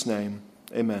name,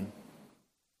 amen.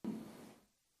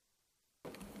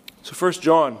 So 1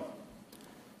 John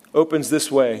opens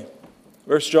this way.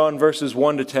 1 John verses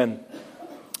 1 to 10.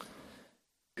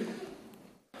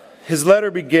 His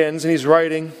letter begins, and he's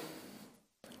writing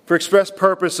for express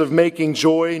purpose of making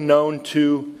joy known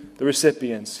to the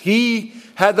recipients. He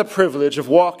had the privilege of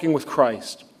walking with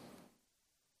Christ.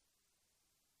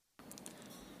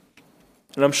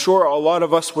 And I'm sure a lot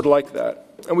of us would like that,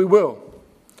 and we will.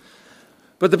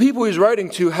 But the people he's writing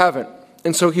to haven't,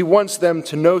 and so he wants them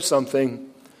to know something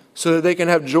so that they can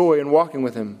have joy in walking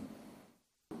with him.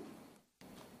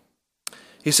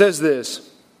 He says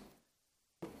this,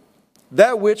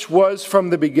 "That which was from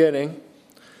the beginning,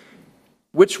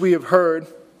 which we have heard,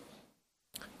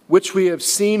 which we have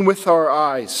seen with our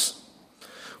eyes,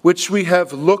 which we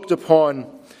have looked upon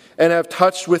and have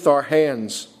touched with our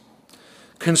hands,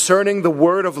 concerning the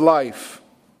word of life.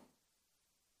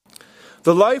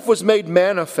 The life was made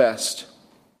manifest,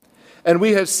 and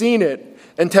we have seen it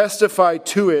and testified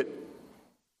to it,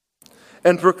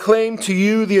 and proclaimed to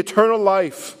you the eternal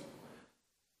life,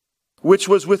 which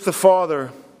was with the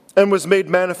Father, and was made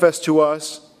manifest to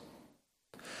us.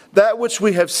 That which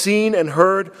we have seen and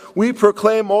heard, we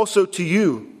proclaim also to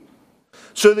you,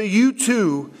 so that you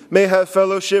too may have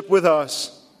fellowship with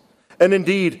us. And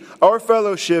indeed, our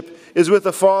fellowship is with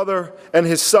the Father and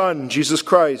his Son, Jesus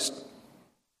Christ.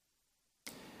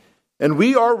 And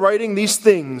we are writing these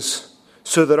things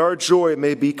so that our joy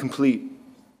may be complete."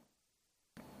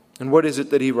 And what is it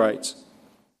that he writes?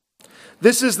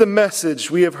 "This is the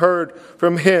message we have heard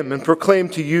from him and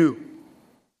proclaimed to you."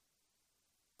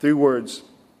 3 words.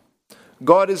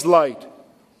 God is light,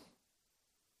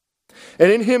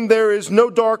 and in him there is no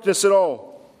darkness at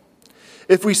all.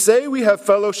 If we say we have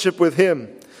fellowship with him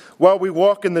while we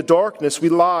walk in the darkness, we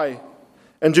lie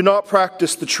and do not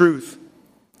practice the truth.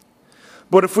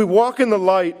 But if we walk in the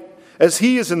light as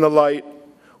he is in the light,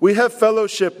 we have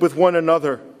fellowship with one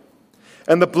another.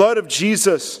 And the blood of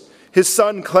Jesus, his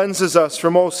Son, cleanses us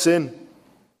from all sin.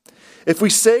 If we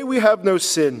say we have no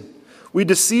sin, we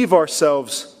deceive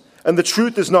ourselves, and the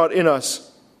truth is not in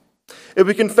us. If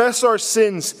we confess our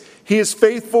sins, he is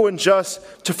faithful and just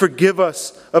to forgive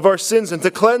us of our sins and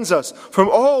to cleanse us from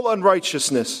all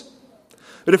unrighteousness.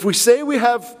 But if we say we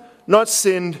have not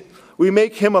sinned, we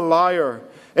make him a liar,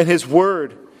 and his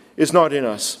word is not in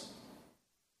us.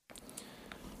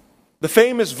 The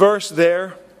famous verse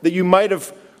there that you might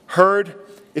have heard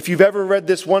if you've ever read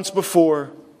this once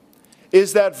before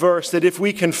is that verse that if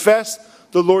we confess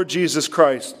the Lord Jesus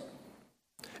Christ,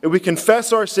 if we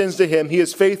confess our sins to him, he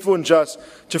is faithful and just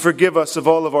to forgive us of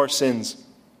all of our sins.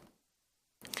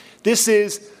 This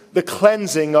is the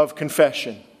cleansing of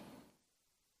confession.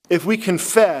 If we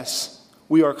confess,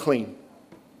 we are clean.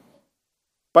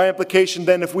 By implication,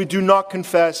 then, if we do not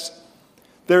confess,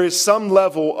 there is some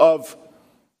level of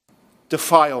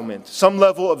defilement, some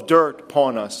level of dirt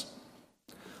upon us.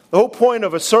 The whole point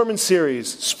of a sermon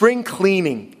series, Spring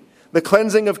Cleaning, the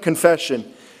cleansing of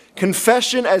confession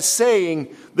as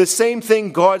saying the same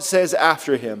thing God says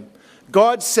after him.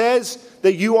 God says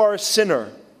that you are a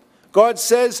sinner. God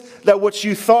says that what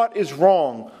you thought is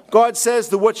wrong. God says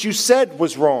that what you said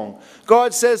was wrong.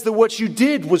 God says that what you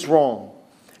did was wrong.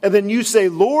 And then you say,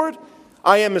 "Lord,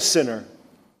 I am a sinner.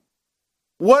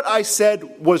 What I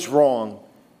said was wrong.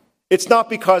 It's not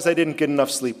because I didn't get enough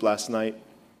sleep last night.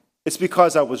 It's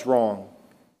because I was wrong.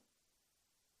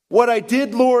 What I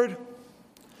did, Lord,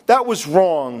 that was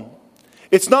wrong.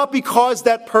 It's not because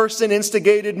that person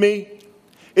instigated me.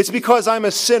 It's because I'm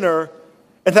a sinner,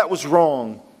 and that was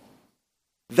wrong."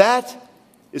 That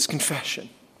is confession.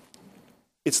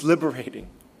 It's liberating.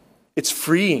 It's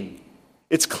freeing.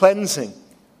 It's cleansing.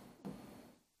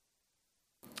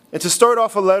 And to start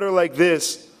off a letter like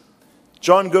this,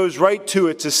 John goes right to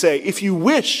it to say, if you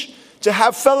wish to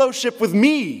have fellowship with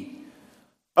me,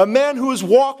 a man who has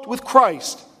walked with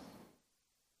Christ,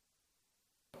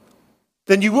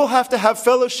 then you will have to have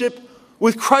fellowship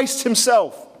with Christ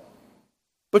himself.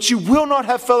 But you will not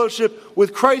have fellowship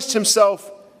with Christ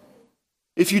himself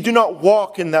if you do not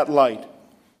walk in that light.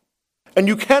 And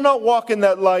you cannot walk in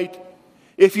that light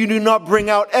if you do not bring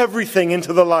out everything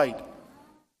into the light.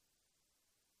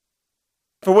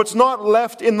 For what's not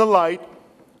left in the light,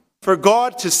 for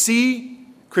God to see,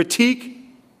 critique,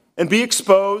 and be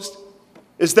exposed,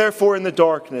 is therefore in the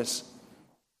darkness.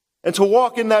 And to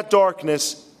walk in that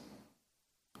darkness,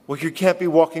 well, you can't be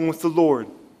walking with the Lord,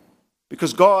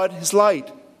 because God is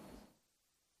light.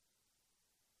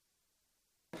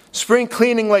 Spring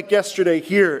cleaning like yesterday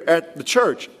here at the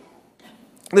church.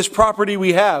 This property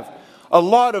we have, a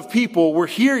lot of people were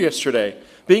here yesterday,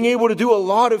 being able to do a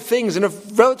lot of things in a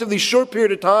relatively short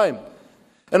period of time.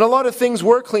 And a lot of things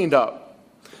were cleaned up.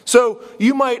 So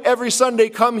you might every Sunday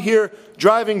come here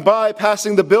driving by,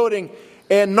 passing the building,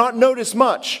 and not notice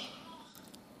much.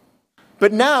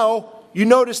 But now you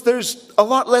notice there's a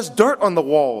lot less dirt on the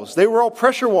walls. They were all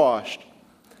pressure washed.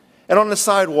 And on the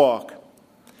sidewalk.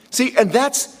 See, and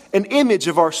that's an image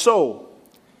of our soul.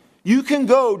 You can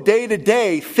go day to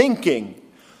day thinking,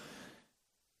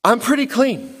 I'm pretty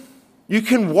clean. You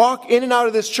can walk in and out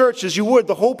of this church as you would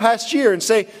the whole past year and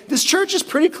say, this church is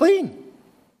pretty clean.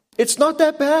 It's not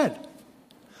that bad.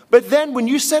 But then when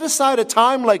you set aside a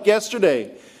time like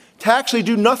yesterday to actually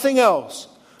do nothing else,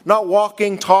 not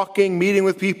walking, talking, meeting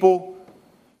with people,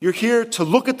 you're here to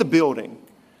look at the building.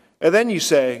 And then you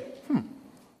say,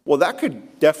 well, that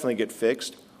could definitely get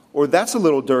fixed. Or that's a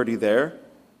little dirty there.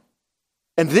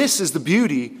 And this is the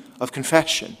beauty of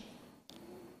confession.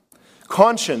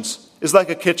 Conscience is like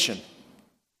a kitchen.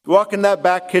 You walk in that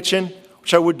back kitchen,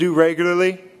 which I would do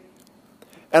regularly,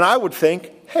 and I would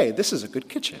think, hey, this is a good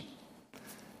kitchen.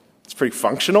 It's pretty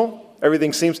functional.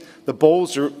 Everything seems, the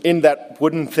bowls are in that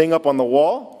wooden thing up on the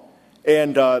wall,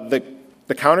 and the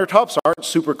countertops aren't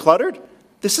super cluttered.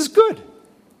 This is good.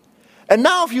 And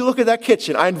now if you look at that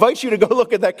kitchen, I invite you to go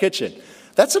look at that kitchen.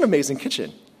 That's an amazing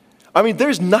kitchen. I mean,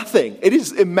 there's nothing. It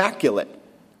is immaculate,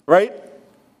 right?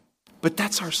 But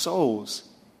that's our souls.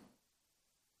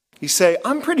 You say,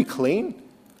 I'm pretty clean.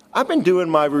 I've been doing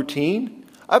my routine.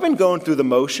 I've been going through the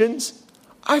motions.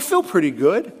 I feel pretty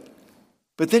good.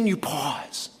 But then you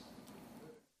pause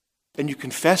and you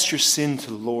confess your sin to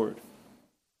the Lord.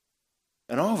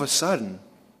 And all of a sudden,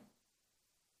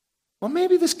 well,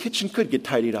 maybe this kitchen could get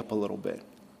tidied up a little bit.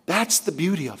 That's the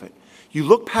beauty of it. You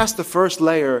look past the first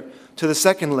layer to the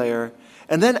second layer,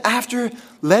 and then after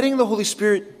letting the Holy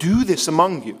Spirit do this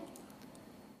among you,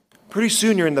 pretty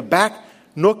soon you're in the back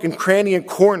nook and cranny and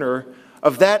corner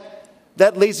of that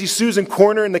Lazy Susan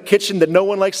corner in the kitchen that no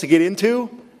one likes to get into.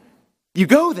 You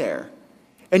go there,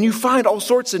 and you find all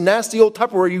sorts of nasty old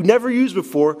Tupperware you never used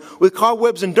before with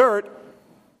cobwebs and dirt,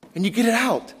 and you get it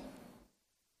out.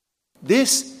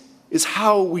 This is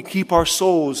how we keep our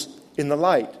souls in the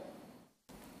light.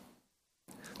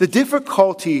 The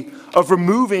difficulty of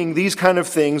removing these kind of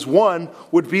things, one,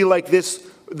 would be like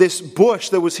this bush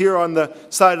that was here on the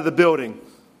side of the building.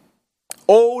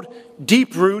 Old,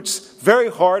 deep roots,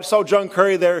 very hard. Saw John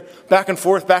Curry there back and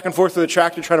forth with the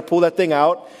tractor trying to pull that thing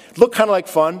out. It looked kind of like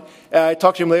fun. I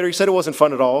talked to him later. He said it wasn't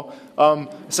fun at all. I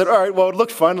said, all right, well, it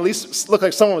looked fun. At least it looked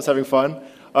like someone was having fun.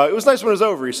 It was nice when it was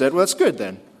over, he said. Well, that's good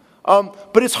then.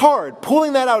 But it's hard.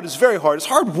 Pulling that out is very hard. It's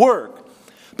hard work.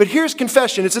 But here's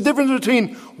confession. It's the difference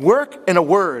between work and a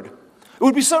word. It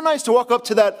would be so nice to walk up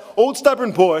to that old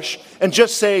stubborn bush and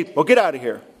just say, well, get out of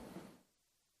here.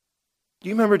 Do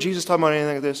you remember Jesus talking about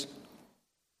anything like this?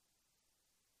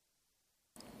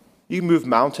 You can move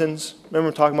mountains. Remember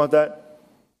him talking about that?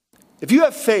 If you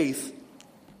have faith,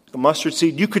 a mustard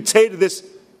seed, you could say to this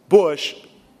bush,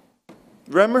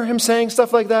 remember him saying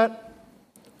stuff like that?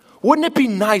 Wouldn't it be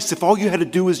nice if all you had to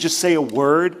do was just say a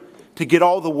word to get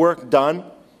all the work done?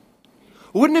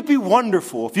 Wouldn't it be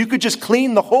wonderful if you could just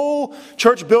clean the whole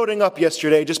church building up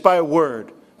yesterday just by a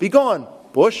word? Be gone,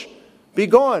 bush. Be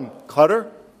gone,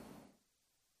 clutter.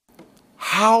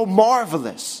 How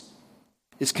marvelous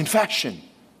is confession?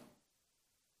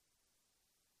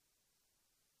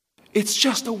 It's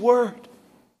just a word.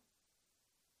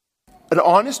 An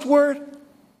honest word,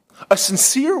 a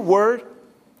sincere word,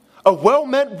 a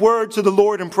well-meant word to the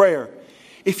Lord in prayer.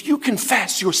 If you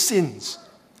confess your sins,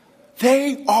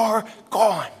 they are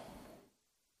gone.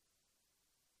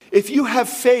 If you have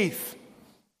faith,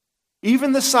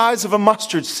 even the size of a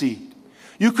mustard seed,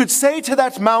 you could say to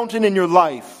that mountain in your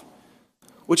life,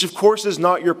 which of course is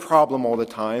not your problem all the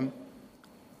time,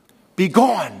 be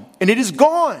gone, and it is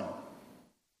gone.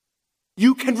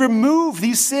 You can remove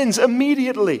these sins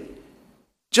immediately,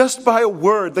 just by a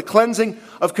word, the cleansing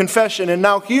of confession. And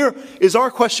now here is our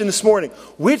question this morning.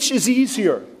 Which is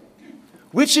easier?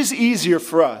 Which is easier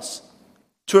for us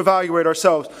to evaluate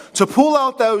ourselves? To pull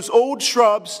out those old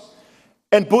shrubs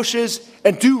and bushes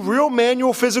and do real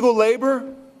manual physical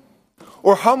labor?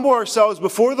 Or humble ourselves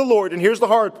before the Lord? And here's the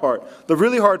hard part. The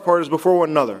really hard part is before one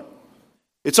another.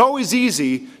 It's always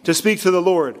easy to speak to the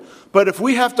Lord. But if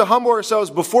we have to humble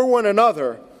ourselves before one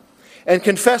another and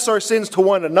confess our sins to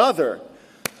one another,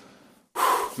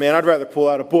 man, I'd rather pull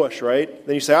out a bush, right?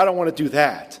 Then you say, I don't want to do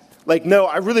that. Like, no,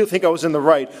 I really think I was in the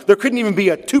right. There couldn't even be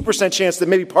a 2% chance that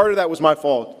maybe part of that was my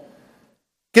fault.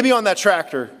 Get me on that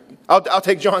tractor. I'll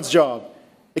take John's job.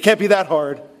 It can't be that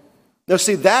hard. Now,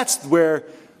 see, that's where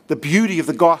the beauty of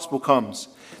the gospel comes.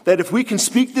 That if we can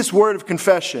speak this word of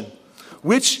confession,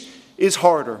 which is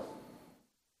harder?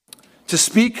 To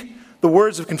speak the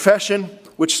words of confession,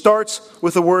 which starts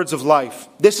with the words of life.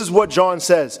 This is what John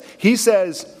says. He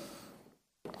says,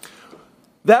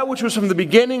 that which was from the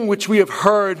beginning, which we have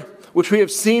heard, which we have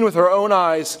seen with our own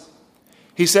eyes,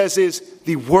 he says, is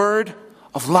the word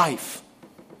of life.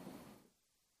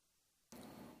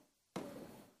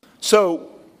 So,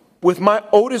 with my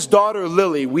oldest daughter,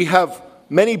 Lily, we have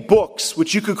many books,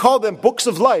 which you could call them books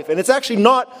of life. And it's actually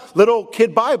not little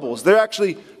kid Bibles. They're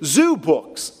actually zoo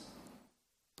books.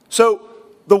 So,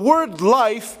 the word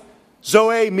life,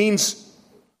 Zoe, means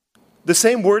the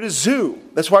same word as zoo.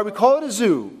 That's why we call it a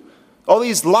zoo. All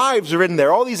these lives are in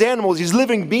there, all these animals, these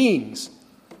living beings.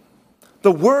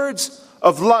 The words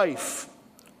of life.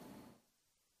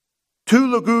 Tu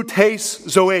logu tes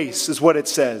zoes is what it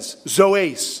says.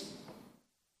 Zoes.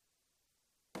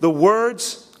 The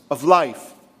words of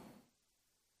life.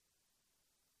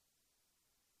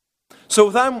 So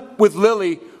with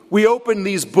Lily, we open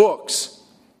these books,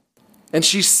 and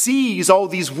she sees all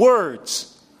these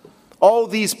words, all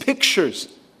these pictures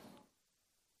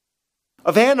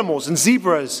of animals and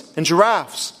zebras and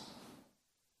giraffes.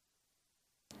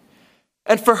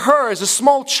 And for her, as a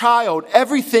small child,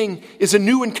 everything is a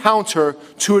new encounter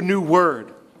to a new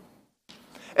word.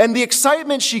 And the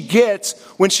excitement she gets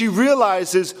when she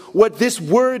realizes what this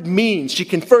word means. She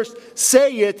can first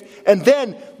say it, and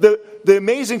then the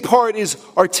amazing part is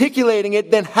articulating it,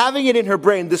 then having it in her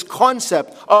brain, this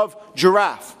concept of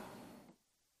giraffe.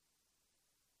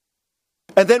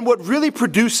 And then what really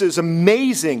produces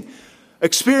amazing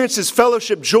experiences,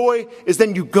 fellowship, joy, is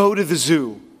then you go to the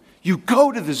zoo. You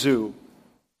go to the zoo.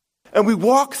 And we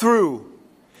walk through,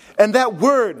 and that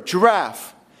word,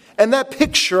 giraffe, and that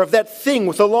picture of that thing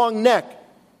with a long neck,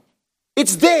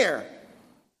 it's there.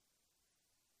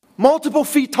 Multiple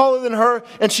feet taller than her,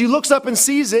 and she looks up and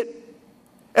sees it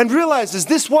and realizes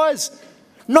this was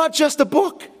not just a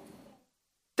book.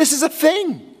 This is a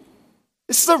thing.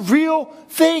 This is a real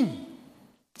thing.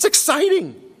 It's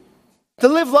exciting to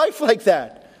live life like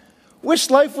that. Wish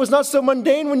life was not so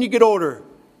mundane when you get older.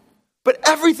 But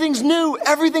everything's new.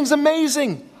 Everything's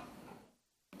amazing.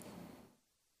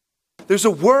 There's a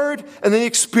word and the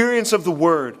experience of the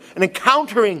word. And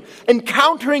encountering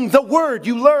the word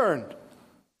you learned.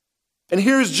 And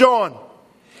here's John.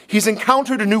 He's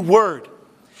encountered a new word.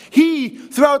 He,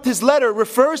 throughout his letter,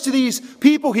 refers to these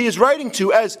people he is writing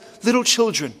to as little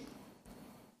children.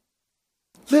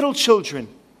 Little children.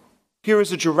 Here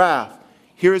is a giraffe.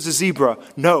 Here is a zebra.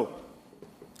 No.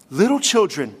 Little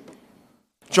children.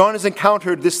 John has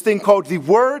encountered this thing called the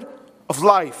word of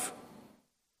life.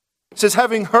 It says,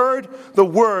 having heard the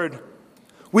word,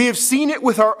 we have seen it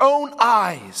with our own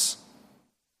eyes.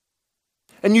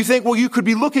 And you think, well, you could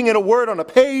be looking at a word on a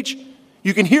page.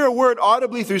 You can hear a word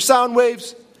audibly through sound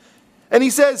waves. And he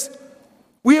says,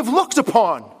 we have looked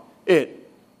upon it.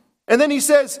 And then he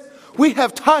says, we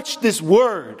have touched this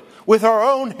word with our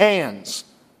own hands.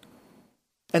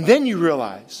 And then you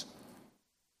realize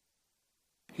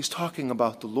he's talking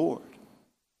about the Lord.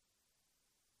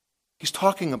 He's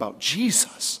talking about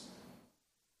Jesus.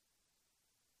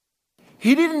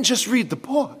 He didn't just read the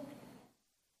book.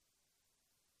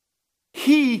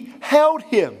 He held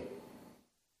him.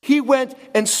 He went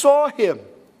and saw him.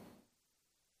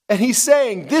 And he's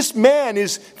saying, this man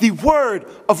is the word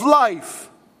of life.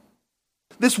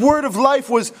 This word of life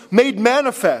was made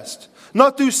manifest,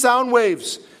 not through sound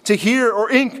waves to hear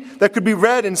or ink that could be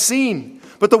read and seen,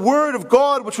 but the word of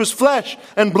God which was flesh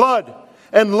and blood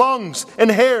and lungs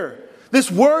and hair. This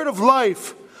word of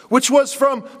life which was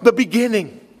from the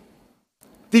beginning.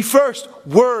 The first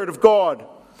word of God.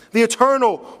 The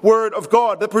eternal word of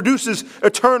God that produces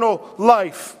eternal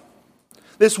life.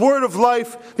 This word of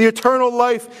life, the eternal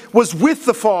life, was with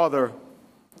the Father.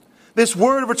 This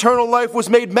word of eternal life was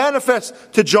made manifest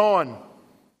to John.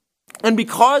 And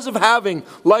because of having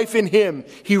life in him,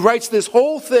 he writes this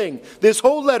whole thing, this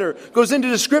whole letter goes into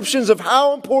descriptions of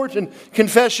how important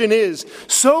confession is,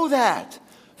 so that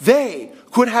they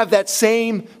could have that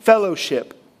same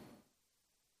fellowship.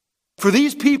 For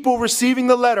these people receiving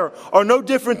the letter are no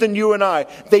different than you and I.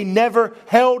 They never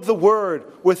held the word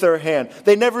with their hand.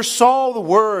 They never saw the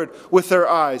word with their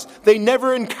eyes. They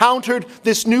never encountered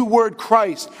this new word,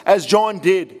 Christ, as John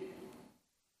did.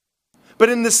 But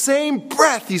in the same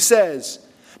breath, he says,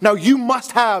 now you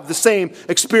must have the same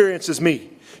experience as me.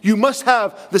 You must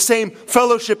have the same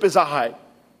fellowship as I.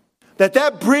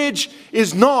 That bridge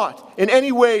is not in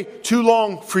any way too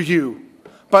long for you.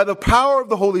 By the power of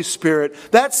the Holy Spirit,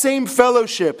 that same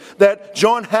fellowship that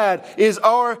John had is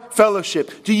our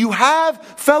fellowship. Do you have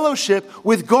fellowship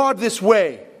with God this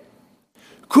way?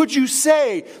 Could you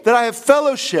say that I have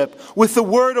fellowship with the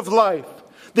word of life?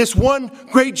 This one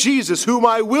great Jesus whom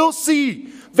I will see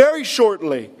very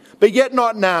shortly, but yet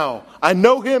not now. I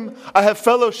know him, I have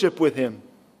fellowship with him.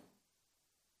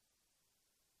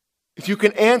 If you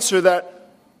can answer that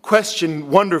question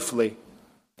wonderfully,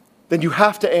 then you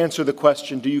have to answer the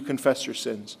question, do you confess your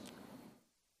sins?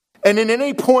 And in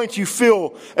any point you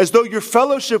feel as though your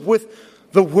fellowship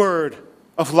with the Word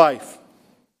of life,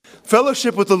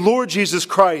 fellowship with the Lord Jesus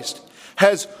Christ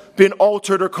has been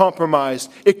altered or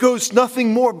compromised, it goes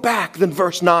nothing more back than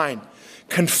verse 9.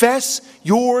 Confess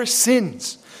your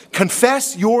sins.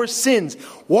 Confess your sins.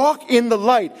 Walk in the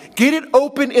light. Get it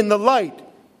open in the light.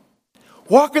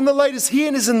 Walk in the light as he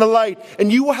is in the light,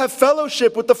 and you will have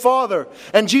fellowship with the Father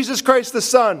and Jesus Christ the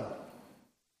Son.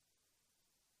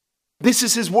 This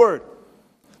is his word.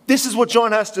 This is what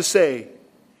John has to say.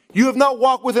 You have not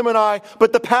walked with him and I,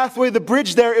 but the pathway, the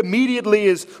bridge there immediately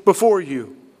is before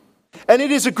you. And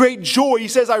it is a great joy. He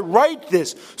says, I write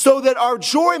this so that our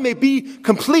joy may be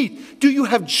complete. Do you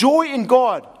have joy in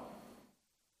God?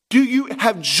 Do you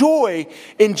have joy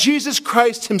in Jesus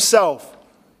Christ himself?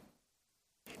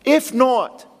 If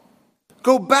not,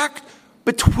 go back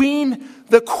between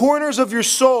the corners of your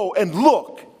soul and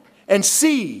look and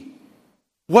see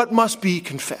what must be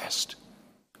confessed.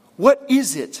 What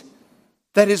is it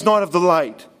that is not of the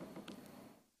light?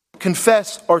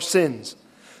 Confess our sins.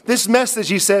 This message,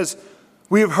 he says,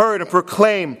 we have heard and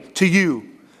proclaim to you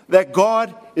that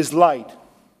God is light.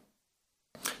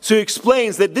 So he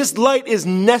explains that this light is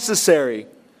necessary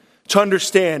to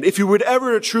understand if you would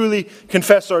ever truly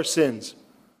confess our sins.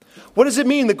 What does it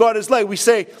mean that God is light? We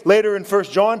say later in 1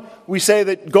 John, we say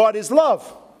that God is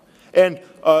love. And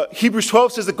Hebrews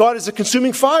 12 says that God is a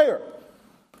consuming fire.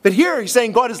 But here he's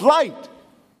saying God is light.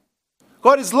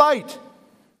 God is light.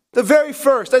 The very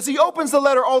first, as he opens the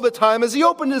letter all the time, as he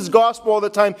opened his gospel all the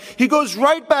time, he goes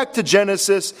right back to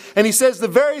Genesis and he says the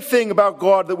very thing about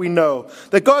God that we know.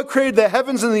 That God created the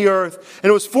heavens and the earth and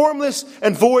it was formless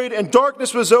and void and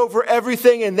darkness was over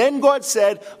everything. And then God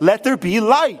said, let there be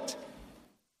light.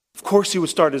 Of course he would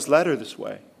start his letter this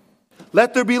way.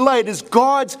 Let there be light is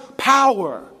God's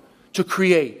power to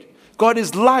create. God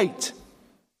is light.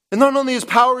 And not only his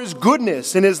power, his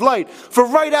goodness and his light. For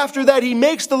right after that, he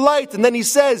makes the light and then he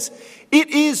says, it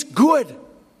is good.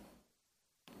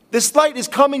 This light is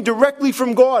coming directly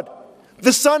from God.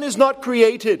 The sun is not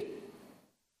created.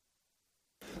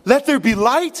 Let there be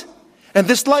light, and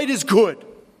this light is good.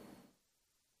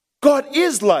 God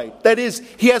is light. That is,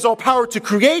 he has all power to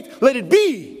create. Let it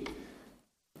be.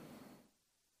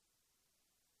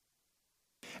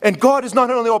 And God is not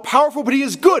only all powerful, but he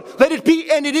is good. Let it be,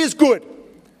 and it is good.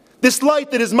 This light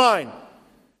that is mine,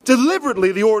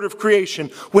 deliberately the order of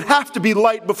creation, would have to be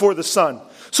light before the sun.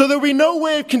 So there will be no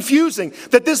way of confusing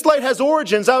that this light has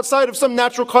origins outside of some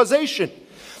natural causation.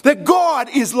 That God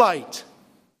is light.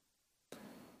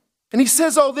 And he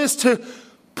says all this to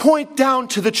point down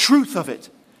to the truth of it.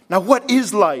 Now what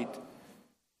is light?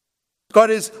 God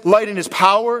is light in his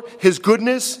power, his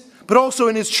goodness, but also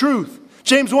in his truth.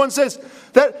 James 1 says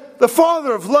that the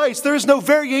Father of lights, there is no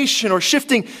variation or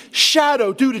shifting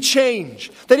shadow due to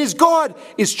change. That is, God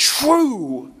is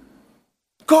true.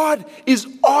 God is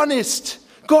honest.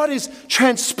 God is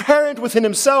transparent within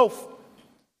himself.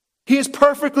 He is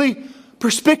perfectly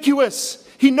perspicuous.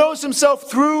 He knows himself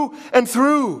through and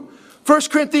through. 1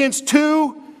 Corinthians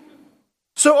 2,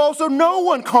 so also no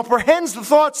one comprehends the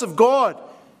thoughts of God.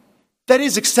 That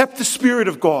is, except the Spirit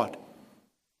of God.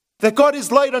 That God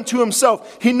is light unto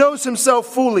himself. He knows himself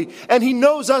fully, and he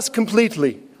knows us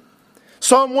completely.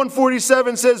 Psalm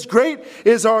 147 says, great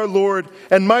is our Lord,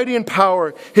 and mighty in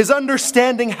power. His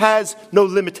understanding has no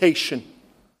limitation.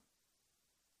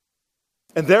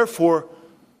 And therefore,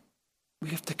 we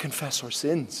have to confess our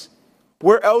sins.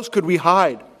 Where else could we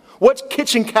hide? What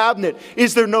kitchen cabinet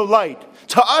is there no light?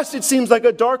 To us, it seems like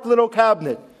a dark little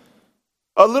cabinet.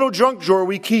 A little junk drawer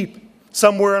we keep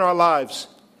somewhere in our lives.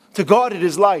 To God it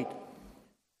is light.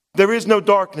 There is no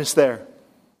darkness there.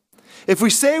 If we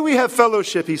say we have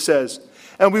fellowship, he says,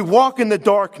 and we walk in the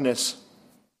darkness,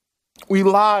 we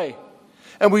lie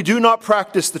and we do not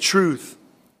practice the truth.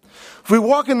 If we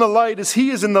walk in the light as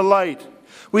he is in the light,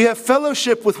 we have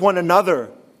fellowship with one another.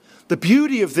 The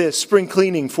beauty of this spring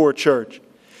cleaning for a church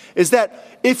is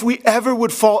that if we ever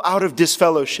would fall out of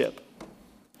disfellowship,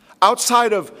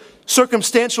 outside of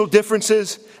circumstantial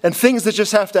differences and things that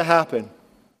just have to happen,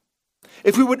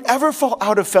 if we would ever fall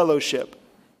out of fellowship,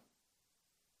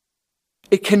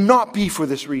 it cannot be for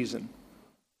this reason.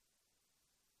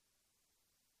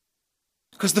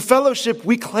 Because the fellowship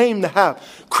we claim to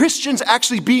have, Christians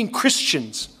actually being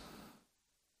Christians,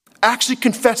 actually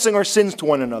confessing our sins to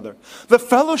one another, the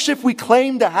fellowship we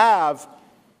claim to have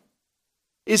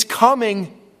is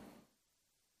coming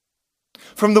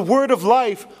from the word of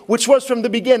life, which was from the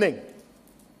beginning.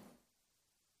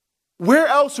 Where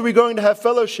else are we going to have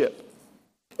fellowship?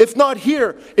 If not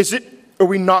here, are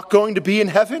we not going to be in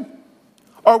heaven?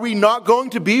 Are we not going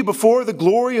to be before the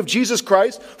glory of Jesus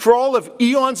Christ for all of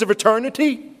eons of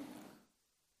eternity?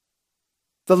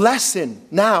 The lesson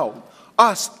now,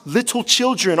 us little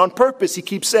children, on purpose, he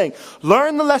keeps saying,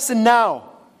 learn the lesson now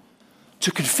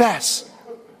to confess,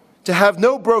 to have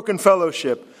no broken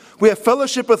fellowship. We have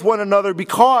fellowship with one another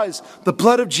because the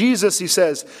blood of Jesus, he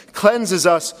says, cleanses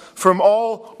us from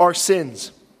all our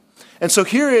sins. And so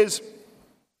here is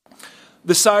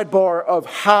the sidebar of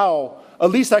how,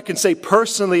 at least I can say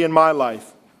personally in my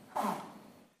life,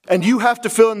 and you have to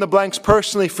fill in the blanks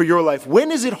personally for your life.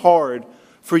 When is it hard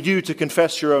for you to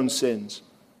confess your own sins?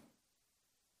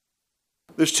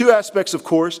 There's two aspects, of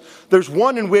course. There's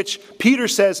one in which Peter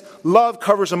says, love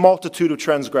covers a multitude of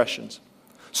transgressions.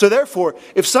 So therefore,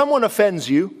 if someone offends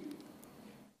you,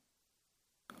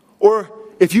 or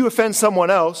if you offend someone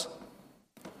else,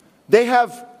 they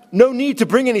have no need to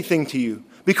bring anything to you.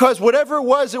 Because whatever it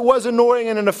was annoying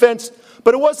and an offense,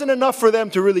 but it wasn't enough for them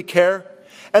to really care.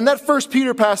 And that 1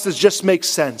 Peter passage just makes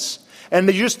sense. And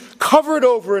you just cover it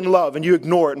over in love and you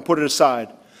ignore it and put it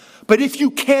aside. But if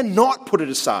you cannot put it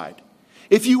aside,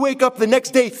 if you wake up the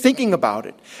next day thinking about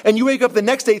it, and you wake up the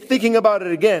next day thinking about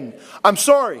it again, I'm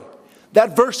sorry,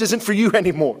 that verse isn't for you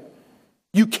anymore.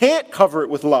 You can't cover it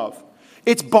with love.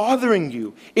 It's bothering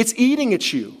you. It's eating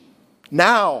at you.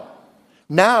 Now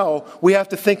we have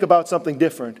to think about something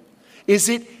different. Is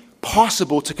it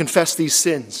possible to confess these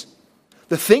sins?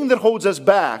 The thing that holds us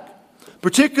back,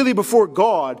 particularly before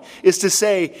God, is to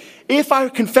say, if I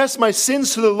confess my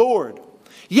sins to the Lord,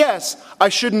 yes, I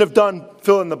shouldn't have done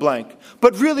fill in the blank.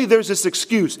 But really there's this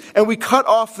excuse, and we cut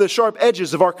off the sharp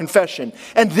edges of our confession.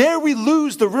 And there we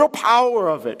lose the real power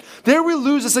of it. There we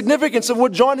lose the significance of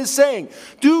what John is saying.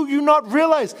 Do you not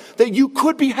realize that you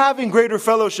could be having greater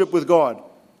fellowship with God?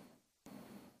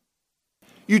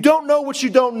 You don't know what you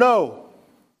don't know.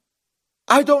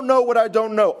 I don't know what I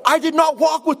don't know. I did not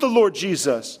walk with the Lord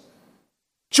Jesus.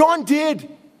 John did.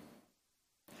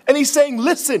 And he's saying,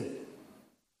 listen,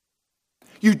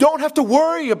 you don't have to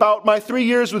worry about my 3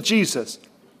 years with Jesus.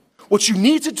 What you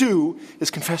need to do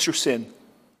is confess your sin.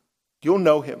 You'll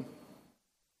know him.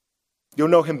 You'll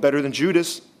know him better than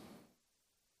Judas.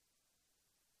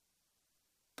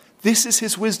 This is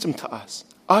his wisdom to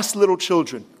us little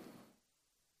children.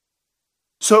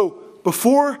 So,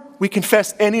 before we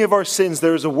confess any of our sins,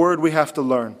 there is a word we have to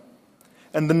learn.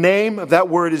 And the name of that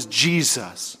word is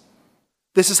Jesus.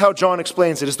 This is how John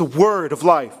explains it. It's the word of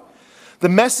life. The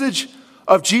message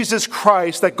of Jesus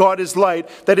Christ, that God is light,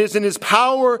 that is in his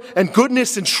power and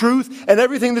goodness and truth and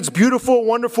everything that's beautiful and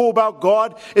wonderful about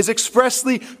God, is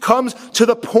expressly comes to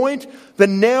the point, the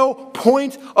nail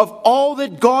point of all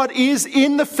that God is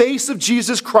in the face of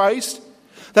Jesus Christ,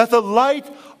 that the light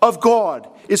of God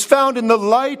is found in the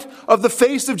light of the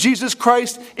face of Jesus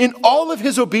Christ in all of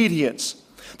his obedience.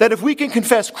 That if we can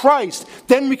confess Christ,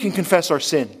 then we can confess our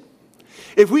sin.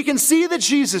 If we can see that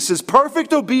Jesus'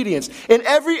 perfect obedience in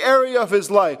every area of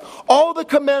his life, all the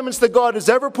commandments that God has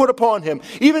ever put upon him,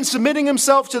 even submitting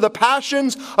himself to the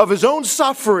passions of his own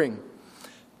suffering,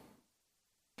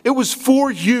 it was for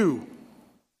you.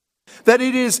 That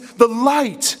it is the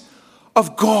light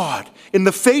of God in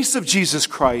the face of Jesus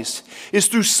Christ is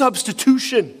through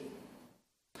substitution.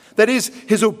 That is,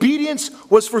 his obedience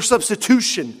was for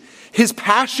substitution. His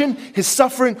passion, his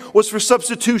suffering was for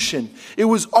substitution. It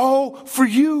was all for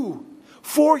you,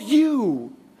 for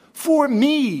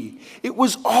me. It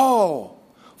was all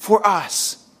for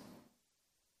us.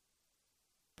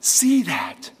 See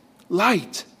that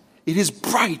light. It is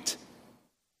bright.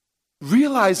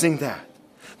 Realizing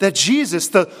that Jesus,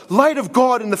 the light of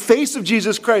God in the face of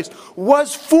Jesus Christ,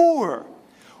 was for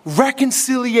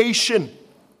reconciliation.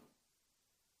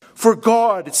 For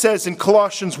God, it says in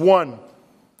Colossians 1,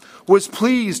 was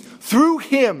pleased through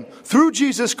him, through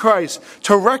Jesus Christ,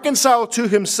 to reconcile to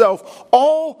himself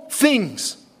all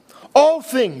things,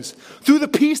 through the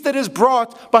peace that is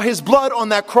brought by his blood on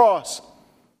that cross.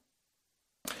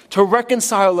 To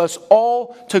reconcile us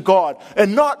all to God.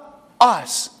 And not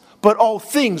us, but all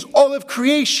things, all of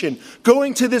creation,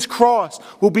 going to this cross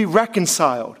will be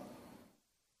reconciled.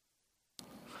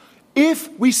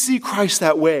 If we see Christ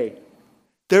that way,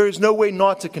 there is no way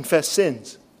not to confess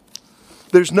sins.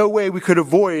 There's no way we could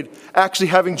avoid actually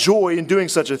having joy in doing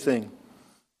such a thing.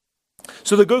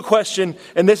 So the good question,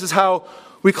 and this is how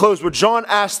we close, where John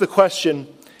asks the question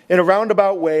in a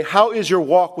roundabout way, how is your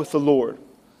walk with the Lord?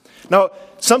 Now,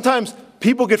 sometimes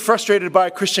people get frustrated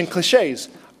by Christian cliches.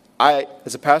 I,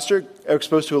 as a pastor, am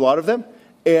exposed to a lot of them.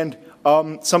 And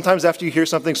sometimes after you hear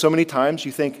something so many times,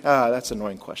 you think, that's an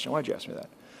annoying question. Why'd you ask me that?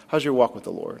 How's your walk with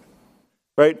the Lord?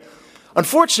 Right?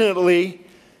 Unfortunately,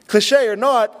 cliche or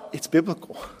not, it's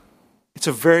biblical. It's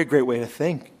a very great way to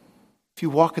think. If you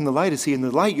walk in the light as he in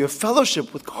the light, you have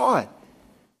fellowship with God.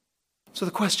 So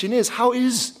the question is, how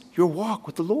is your walk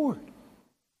with the Lord?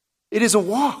 It is a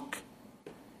walk.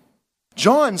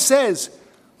 John says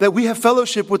that we have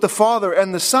fellowship with the Father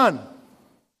and the Son.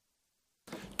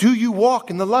 Do you walk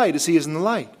in the light as he is in the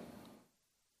light?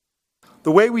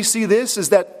 The way we see this is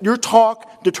that your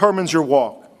talk determines your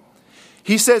walk.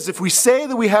 He says if we say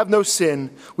that we have no sin,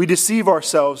 we deceive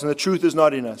ourselves and the truth is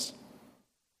not in us.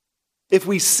 If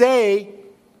we say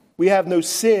we have no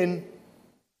sin,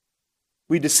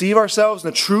 we deceive ourselves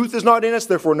and the truth is not in us,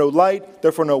 therefore no light,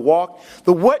 therefore no walk.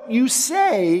 What you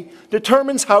say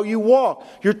determines how you walk.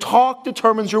 Your talk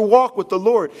determines your walk with the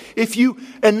Lord.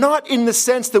 And not in the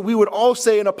sense that we would all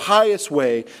say in a pious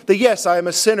way, that yes, I am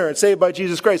a sinner and saved by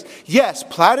Jesus Christ. Yes,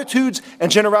 platitudes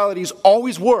and generalities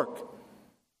always work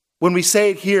when we say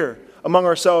it here among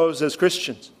ourselves as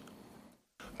Christians.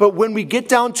 But when we get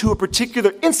down to a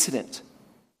particular incident,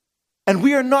 and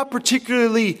we are not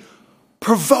particularly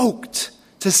provoked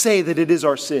to say that it is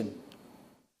our sin,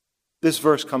 this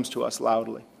verse comes to us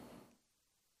loudly.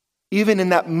 Even in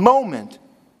that moment,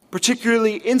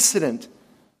 particularly incident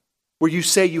where you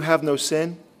say you have no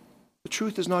sin, the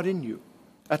truth is not in you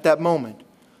at that moment.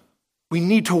 We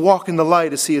need to walk in the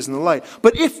light as he is in the light.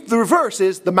 But if the reverse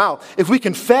is the mouth, if we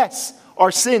confess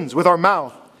our sins with our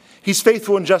mouth, he's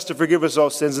faithful and just to forgive us all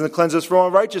sins and to cleanse us from all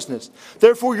unrighteousness.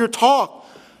 Therefore, your talk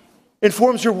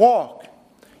informs your walk.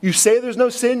 You say there's no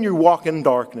sin, you walk in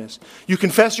darkness. You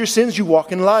confess your sins, you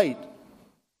walk in light.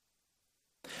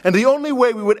 And the only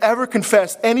way we would ever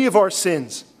confess any of our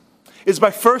sins is by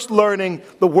first learning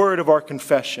the word of our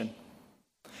confession.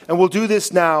 And we'll do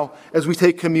this now as we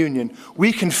take communion.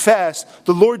 We confess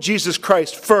the Lord Jesus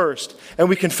Christ first, and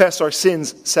we confess our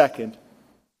sins second.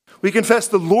 We confess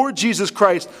the Lord Jesus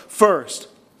Christ first,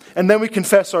 and then we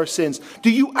confess our sins. Do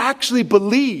you actually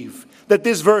believe that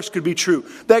this verse could be true?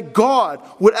 That God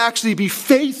would actually be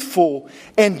faithful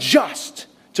and just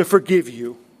to forgive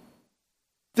you?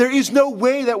 There is no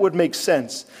way that would make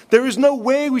sense. There is no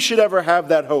way we should ever have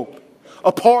that hope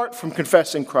apart from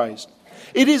confessing Christ.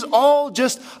 It is all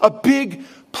just a big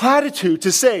platitude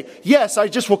to say, yes, I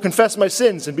just will confess my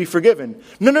sins and be forgiven.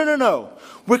 No.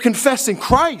 We're confessing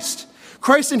Christ.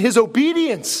 Christ in his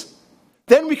obedience.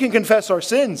 Then we can confess our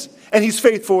sins, and he's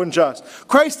faithful and just.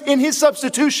 Christ in his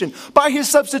substitution, by his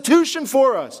substitution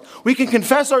for us, we can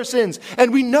confess our sins,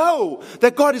 and we know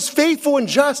that God is faithful and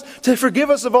just to forgive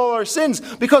us of all our sins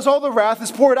because all the wrath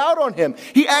is poured out on him.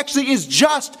 He actually is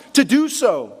just to do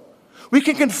so. We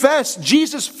can confess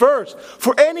Jesus first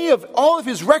for all of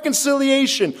his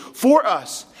reconciliation for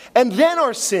us, and then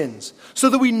our sins, so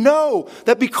that we know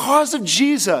that because of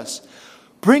Jesus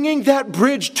bringing that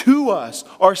bridge to us,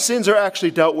 our sins are actually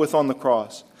dealt with on the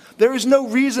cross. There is no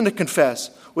reason to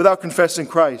confess without confessing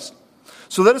Christ.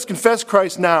 So let us confess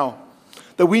Christ now,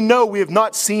 that we know we have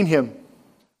not seen him,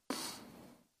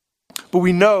 but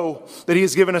we know that he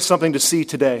has given us something to see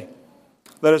today.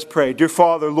 Let us pray. Dear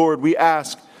Father, Lord, we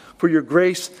ask for your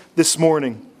grace this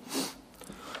morning.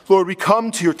 Lord, we come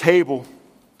to your table,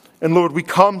 and Lord, we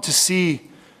come to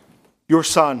see your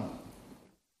Son.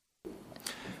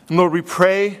 And Lord, we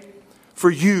pray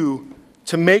for you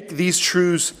to make these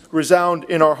truths resound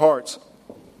in our hearts.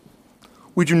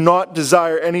 We do not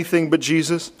desire anything but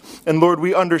Jesus. And Lord,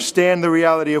 we understand the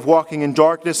reality of walking in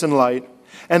darkness and light,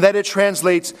 and that it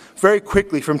translates very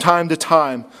quickly from time to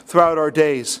time throughout our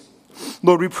days.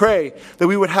 Lord, we pray that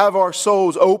we would have our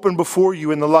souls open before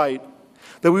you in the light,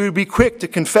 that we would be quick to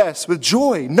confess with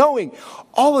joy, knowing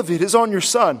all of it is on your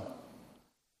Son,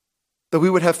 that we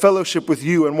would have fellowship with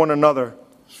you and one another,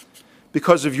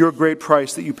 because of your great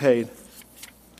price that you paid.